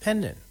be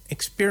independent,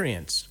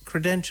 experienced,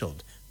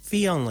 credentialed,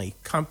 fee-only,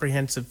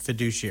 comprehensive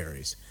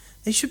fiduciaries.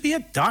 They should be a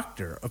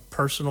doctor of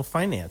personal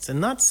finance and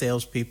not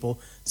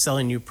salespeople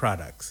selling you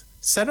products.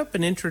 Set up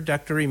an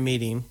introductory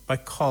meeting by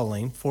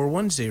calling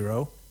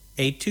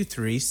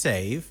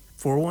 410-823-SAVE,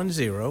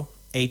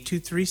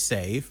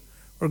 410-823-SAVE,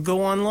 or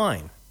go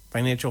online,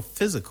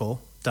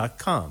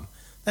 financialphysical.com.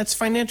 That's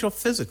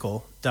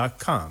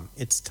financialphysical.com.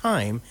 It's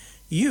time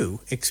you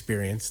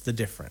experience the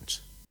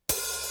difference.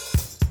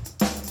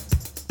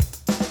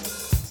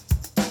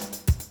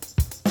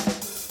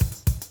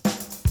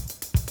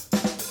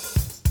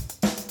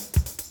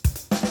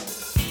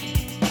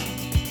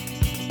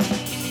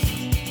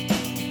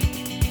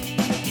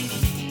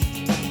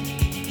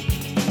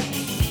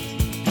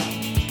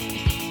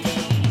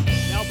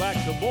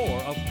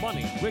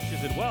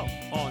 Riches and Wealth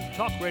on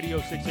Talk Radio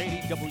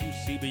 680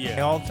 WCBS.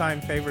 My all-time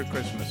favorite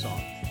Christmas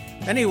song.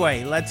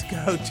 Anyway, let's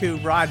go to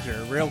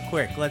Roger real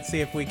quick. Let's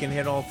see if we can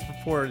hit all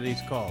 4 of these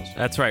calls.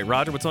 That's right.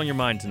 Roger, what's on your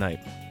mind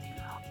tonight?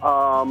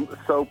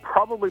 So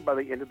probably by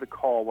the end of the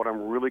call, what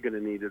I'm really going to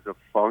need is a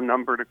phone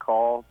number to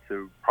call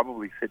to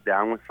probably sit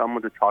down with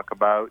someone to talk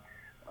about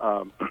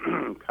kind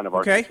of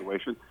our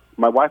situation.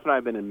 My wife and I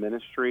have been in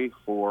ministry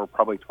for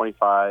probably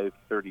 25,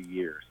 30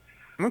 years.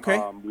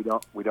 Okay. We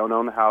don't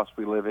own the house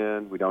we live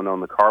in. We don't own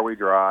the car we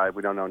drive.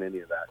 We don't own any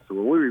of that. So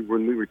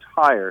when we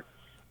retire,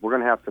 we're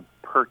going to have to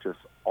purchase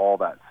all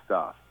that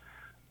stuff.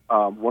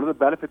 One of the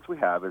benefits we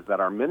have is that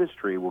our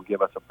ministry will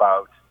give us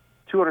about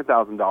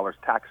 $200,000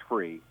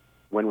 tax-free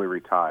when we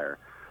retire.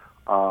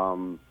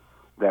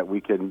 That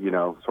we can,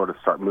 sort of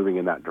start moving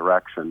in that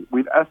direction.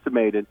 We've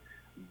estimated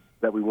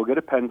that we will get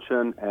a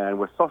pension, and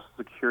with Social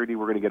Security,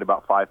 we're going to get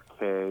about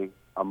 $5K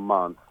a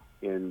month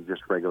in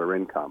just regular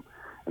income.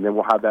 And then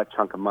we'll have that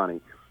chunk of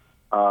money.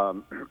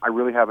 I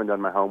really haven't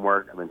done my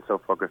homework. I've been so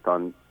focused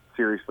on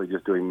seriously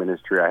just doing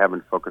ministry. I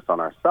haven't focused on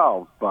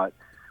ourselves, but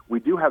we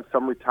do have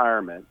some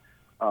retirement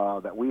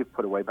that we've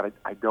put away, but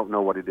I don't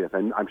know what it is.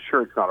 And I'm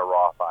sure it's not a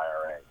Roth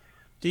IRA.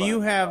 Do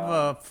you have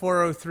a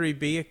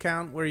 403B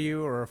account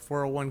or a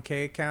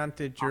 401K account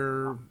that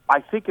you're... I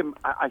think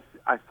I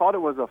thought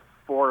it was a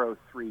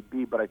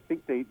 403B, but I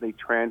think they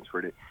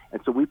transferred it.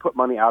 And so we put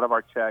money out of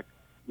our check,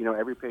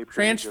 every pay period.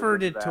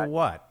 Transferred it to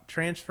what?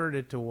 Transferred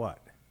it to what?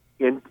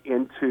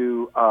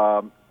 Into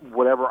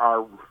whatever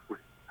our...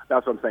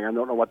 That's what I'm saying. I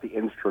don't know what the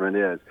instrument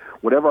is.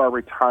 Whatever our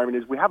retirement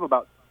is, we have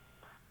about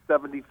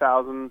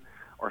 70,000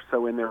 or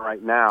so in there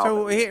right now.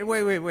 So wait a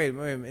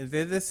minute.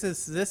 This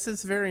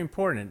is very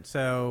important.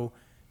 So,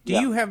 do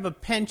you have a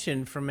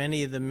pension from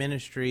any of the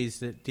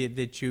ministries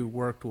that you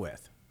worked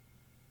with?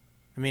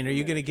 I mean, are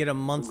you going to get a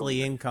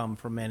monthly income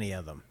from any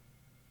of them?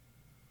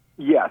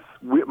 Yes,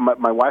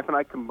 my wife and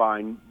I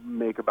combined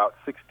make about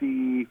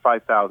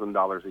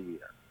 $65,000 a year.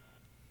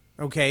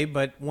 Okay,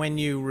 but when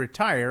you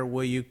retire,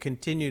 will you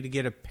continue to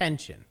get a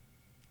pension?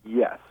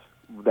 Yes.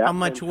 How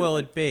much will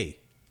it be?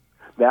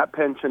 That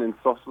pension and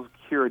Social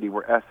Security,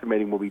 we're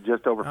estimating, will be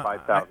just over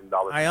 $5,000.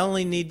 I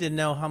only need to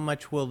know how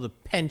much will the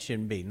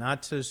pension be,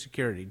 not Social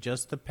Security,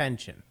 just the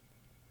pension.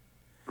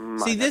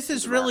 See, this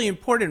is really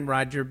important,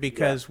 Roger,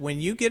 because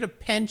when you get a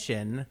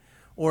pension,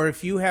 or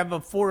if you have a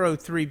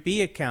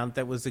 403B account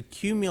that was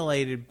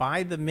accumulated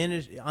by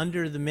the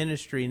under the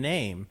ministry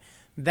name,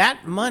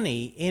 that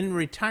money in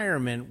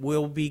retirement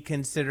will be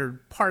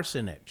considered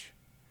parsonage.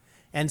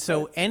 And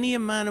so any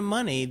amount of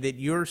money that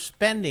you're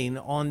spending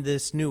on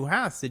this new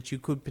house that you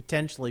could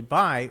potentially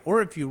buy,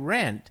 or if you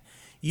rent,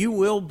 you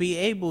will be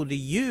able to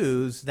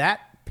use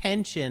that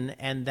pension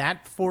and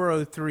that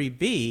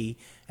 403B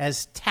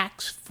as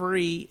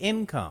tax-free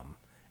income,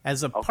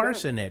 as a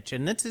parsonage.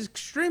 And this is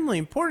extremely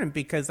important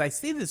because I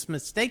see this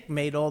mistake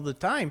made all the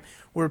time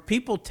where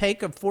people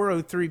take a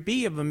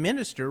 403B of a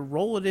minister,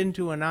 roll it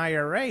into an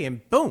IRA,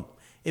 and boom,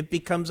 it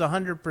becomes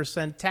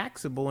 100%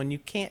 taxable, and you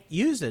can't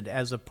use it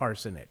as a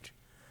parsonage.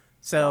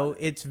 So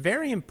it's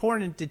very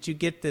important that you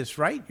get this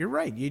right. You're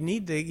right. You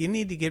need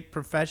to get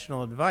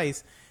professional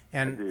advice.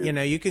 And,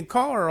 you can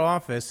call our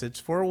office.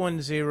 It's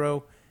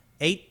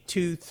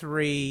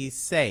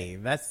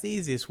 410-823-SAVE. That's the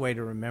easiest way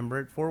to remember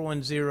it,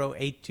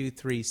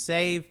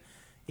 410-823-SAVE.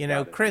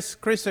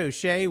 Chris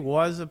O'Shea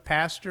was a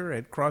pastor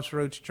at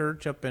Crossroads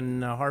Church up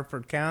in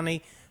Harford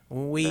County.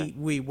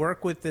 We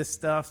work with this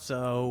stuff,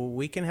 so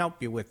we can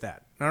help you with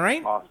that. All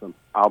right? Awesome.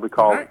 I'll be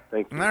calling. Right.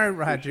 Thank you. All right,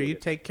 Roger, you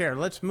take care.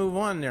 Let's move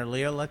on there,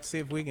 Leo. Let's see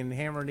if we can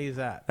hammer these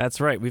out.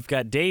 That's right. We've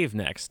got Dave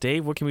next.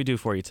 Dave, what can we do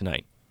for you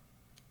tonight?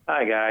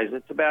 Hi, guys.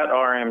 It's about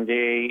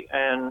RMD,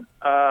 and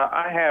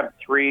I have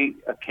three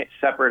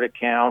separate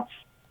accounts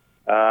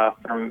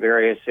from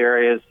various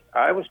areas.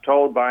 I was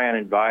told by an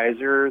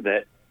advisor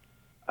that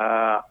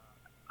I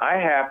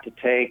have to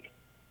take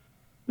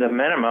the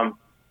minimum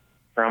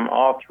from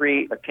all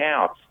three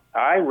accounts.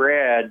 I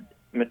read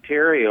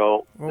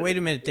material. Well, wait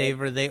a minute,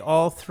 Dave. Are they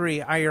all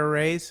three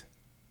IRAs?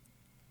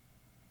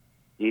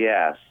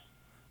 Yes.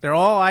 They're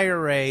all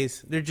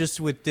IRAs. They're just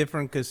with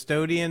different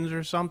custodians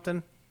or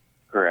something?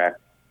 Correct.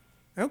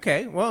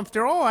 Okay. Well, if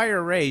they're all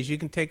IRAs, you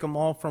can take them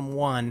all from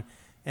one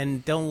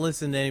and don't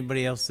listen to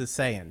anybody else is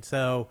saying.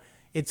 So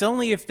it's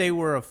only if they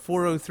were a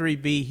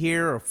 403B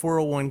here, a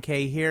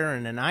 401K here,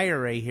 and an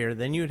IRA here,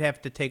 then you'd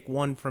have to take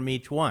one from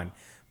each one.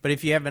 But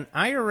if you have an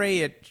IRA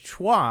at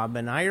Schwab,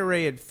 an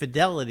IRA at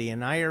Fidelity,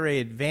 an IRA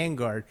at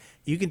Vanguard,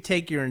 you can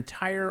take your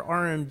entire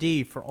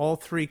RMD for all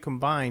three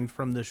combined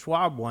from the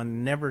Schwab one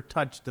and never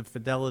touch the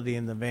Fidelity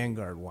and the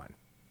Vanguard one.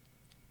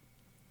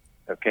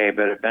 Okay,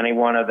 but if any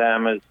one of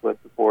them is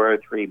with the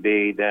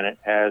 403B, then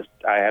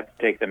I have to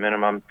take the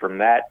minimum from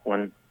that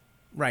one.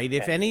 Right.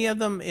 If any of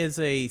them is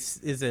a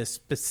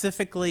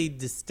specifically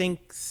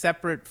distinct,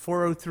 separate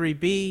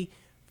 403B,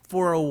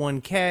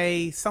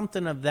 401K,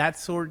 something of that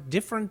sort,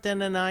 different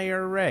than an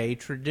IRA,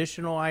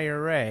 traditional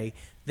IRA,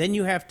 then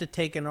you have to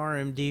take an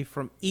RMD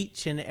from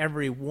each and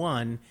every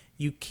one.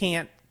 You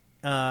can't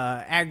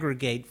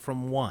aggregate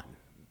from one.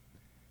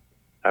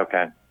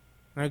 Okay.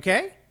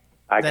 Okay?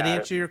 Does that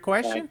answer your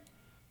question?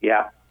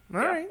 Yeah. All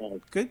right.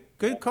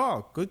 Good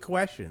call. Good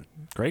question.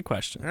 Great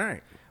question. All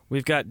right.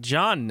 We've got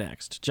John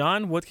next.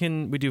 John, what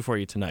can we do for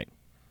you tonight?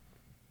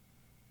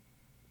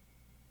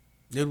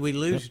 Did we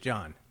lose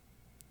John?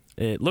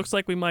 It looks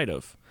like we might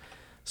have.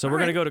 So we're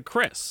going to go to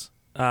Chris.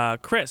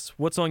 Chris,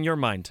 what's on your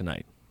mind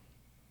tonight?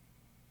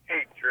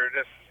 Hey, Drew.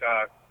 This is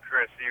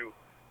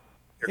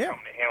Your Yeah.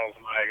 company handles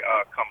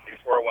my company's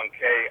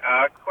 401k.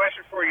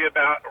 Question for you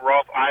about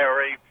Roth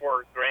IRA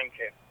for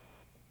grandkids.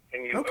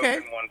 Can you Okay.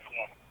 open one for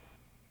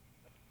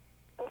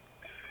them?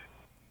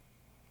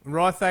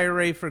 Roth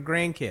IRA for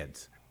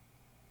grandkids.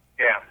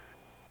 Yeah.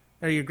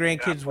 Are your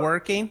grandkids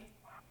working?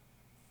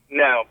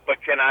 No,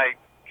 but can I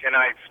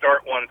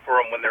start one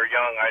for them when they're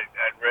young? I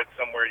read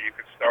somewhere you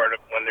could start it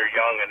when they're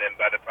young, and then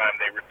by the time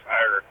they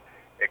retire,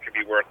 it could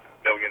be worth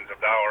millions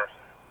of dollars.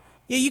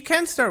 Yeah, you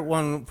can start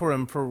one for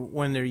them for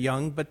when they're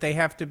young, but they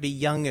have to be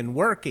young and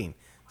working.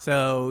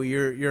 So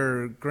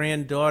your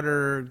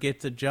granddaughter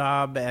gets a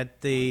job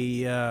at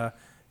the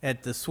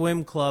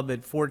swim club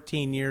at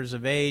 14 years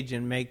of age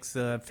and makes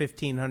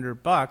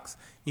 $1,500.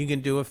 You can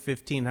do a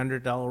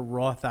 $1,500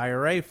 Roth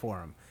IRA for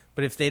them.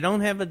 But if they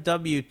don't have a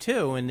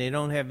W-2 and they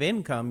don't have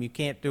income, you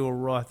can't do a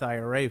Roth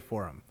IRA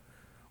for them.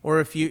 Or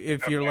if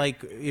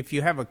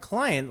you have a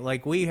client,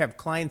 like we have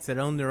clients that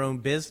own their own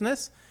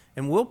business,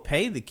 and we'll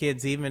pay the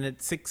kids even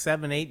at 6,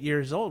 7, 8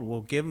 years old.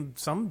 We'll give them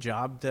some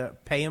job to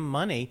pay them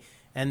money,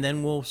 and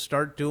then we'll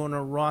start doing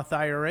a Roth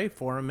IRA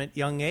for them at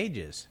young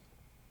ages.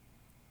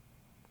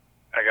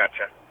 I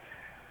gotcha.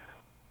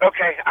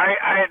 Okay,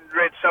 I had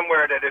read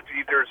somewhere that if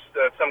there's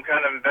some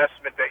kind of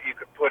investment that you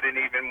could put in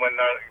even when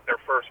they're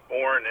first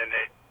born, and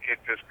it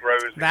just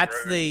grows.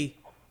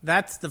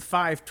 That's the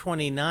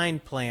 529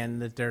 plan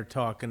that they're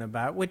talking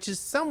about, which is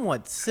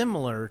somewhat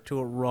similar to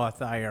a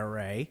Roth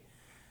IRA.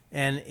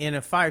 And in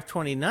a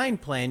 529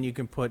 plan, you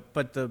can put,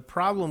 but the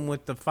problem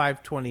with the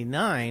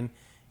 529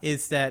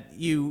 is that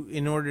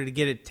in order to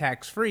get it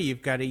tax-free,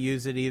 you've got to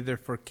use it either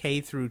for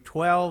K through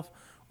 12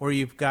 or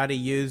you've got to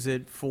use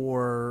it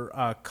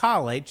for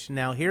college.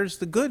 Now, here's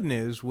the good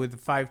news with the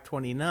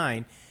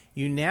 529.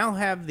 You now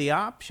have the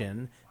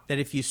option that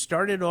if you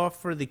started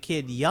off for the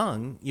kid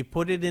young, you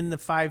put it in the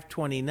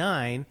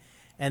 529,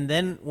 and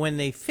then when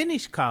they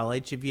finish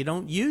college, if you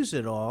don't use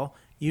it all,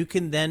 you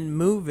can then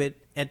move it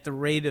at the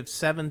rate of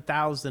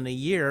 $7,000 a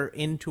year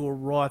into a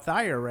Roth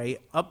IRA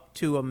up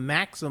to a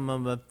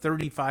maximum of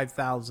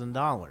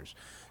 $35,000.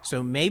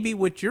 So maybe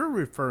what you're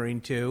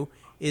referring to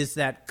is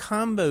that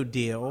combo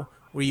deal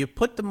where you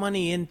put the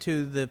money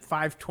into the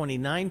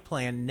 529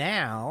 plan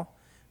now,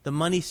 the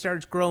money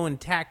starts growing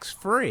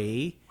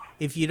tax-free.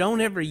 If you don't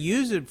ever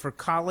use it for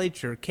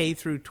college or K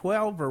through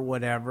 12 or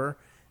whatever,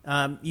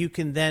 you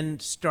can then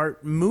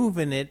start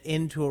moving it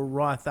into a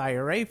Roth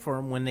IRA for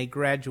them when they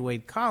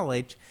graduate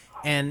college.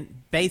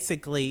 And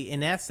basically,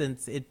 in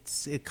essence,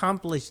 it's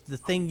accomplished the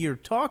thing you're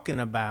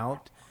talking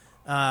about,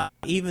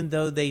 even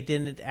though they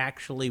didn't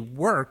actually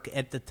work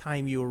at the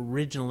time you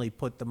originally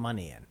put the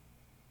money in.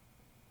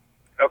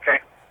 Okay.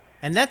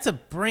 And that's a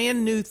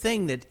brand new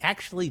thing that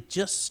actually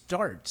just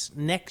starts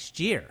next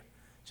year.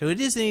 So it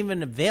isn't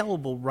even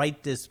available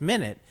right this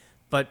minute,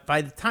 but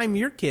by the time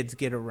your kids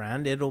get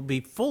around, it'll be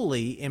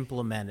fully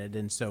implemented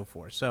and so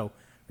forth. So,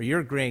 or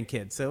your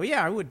grandkids. So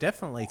yeah, I would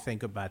definitely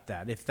think about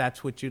that if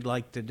that's what you'd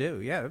like to do.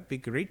 Yeah, it'd be a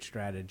great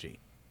strategy.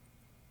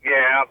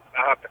 Yeah,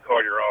 I'll have to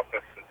call your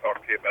office and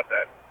talk to you about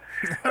that.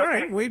 All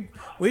right,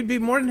 we'd be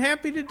more than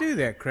happy to do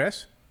that,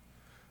 Chris.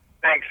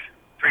 Thanks.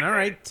 Appreciate All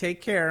right,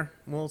 take care.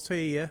 We'll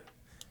see you.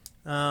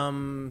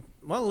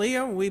 Well,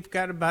 Leo, we've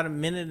got about a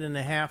minute and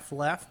a half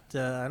left.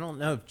 I don't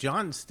know if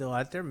John's still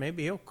out there.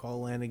 Maybe he'll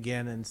call in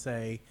again and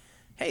say,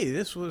 hey,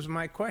 this was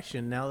my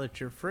question now that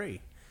you're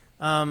free.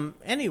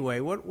 Anyway,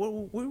 what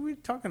we were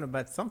talking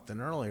about something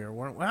earlier.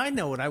 Well, I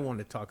know what I want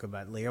to talk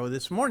about, Leo.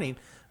 This morning,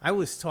 I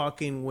was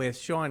talking with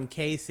Sean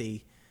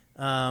Casey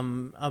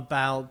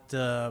about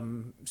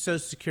Social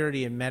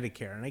Security and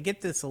Medicare. And I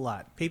get this a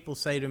lot. People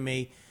say to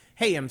me,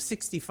 hey, I'm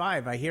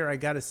 65. I hear I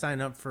got to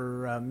sign up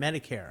for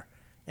Medicare.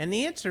 And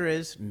the answer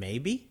is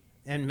maybe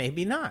and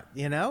maybe not.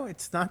 You know,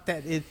 it's not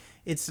that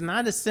it's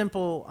not as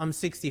simple. I'm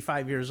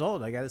 65 years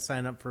old. I got to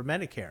sign up for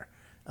Medicare.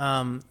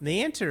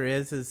 The answer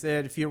is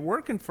that if you're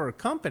working for a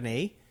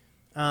company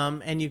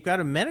and you've got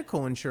a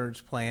medical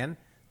insurance plan,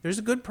 there's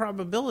a good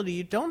probability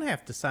you don't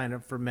have to sign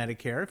up for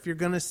Medicare if you're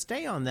going to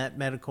stay on that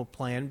medical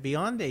plan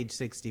beyond age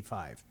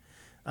 65.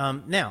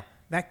 Now,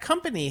 that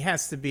company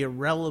has to be a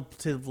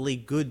relatively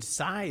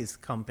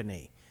good-sized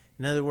company.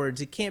 In other words,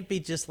 it can't be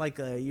just like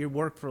you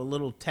work for a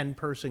little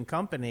 10-person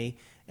company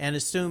and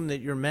assume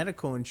that your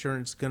medical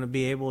insurance is going to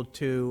be able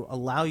to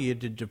allow you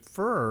to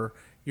defer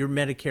your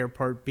Medicare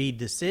Part B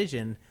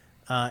decision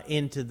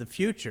into the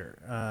future.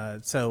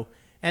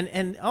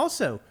 And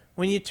also,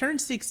 when you turn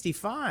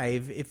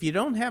 65, if you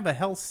don't have a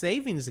health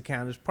savings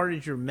account as part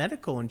of your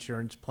medical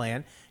insurance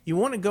plan, you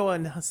want to go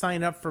and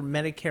sign up for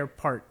Medicare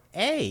Part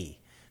A,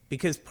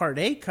 because Part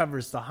A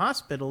covers the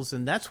hospitals,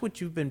 and that's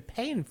what you've been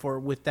paying for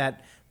with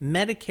that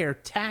Medicare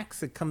tax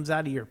that comes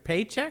out of your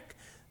paycheck.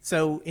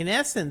 So in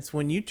essence,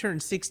 when you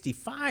turn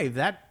 65,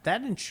 that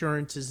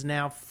insurance is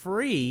now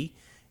free.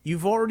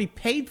 You've already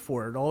paid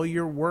for it all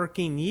your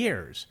working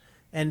years.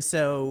 And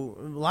so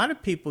a lot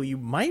of people, you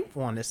might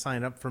want to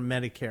sign up for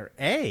Medicare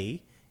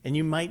A, and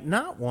you might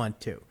not want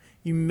to.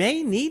 You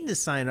may need to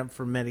sign up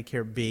for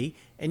Medicare B,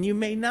 and you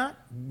may not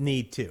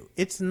need to.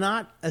 It's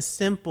not a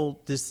simple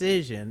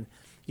decision.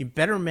 you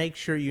better make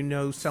sure you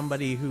know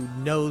somebody who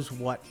knows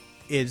what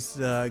is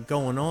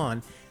going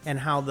on and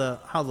how the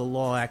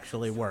law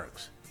actually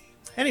works.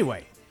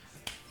 Anyway,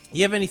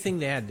 you have anything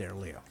to add there,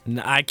 Leo?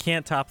 I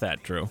can't top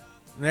that, Drew.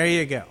 There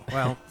you go.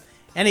 Well,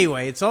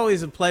 anyway, it's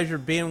always a pleasure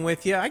being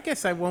with you. I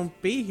guess I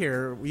won't be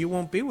here. You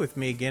won't be with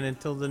me again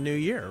until the new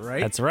year,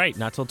 right? That's right.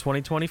 Not till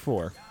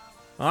 2024.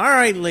 All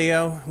right,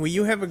 Leo. Well,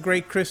 you have a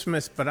great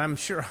Christmas, but I'm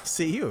sure I'll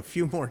see you a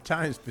few more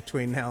times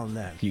between now and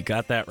then. You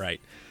got that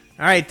right.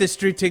 All right, this is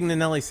Drew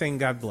Tignanelli saying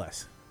God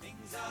bless.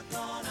 Things are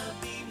gonna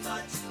be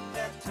much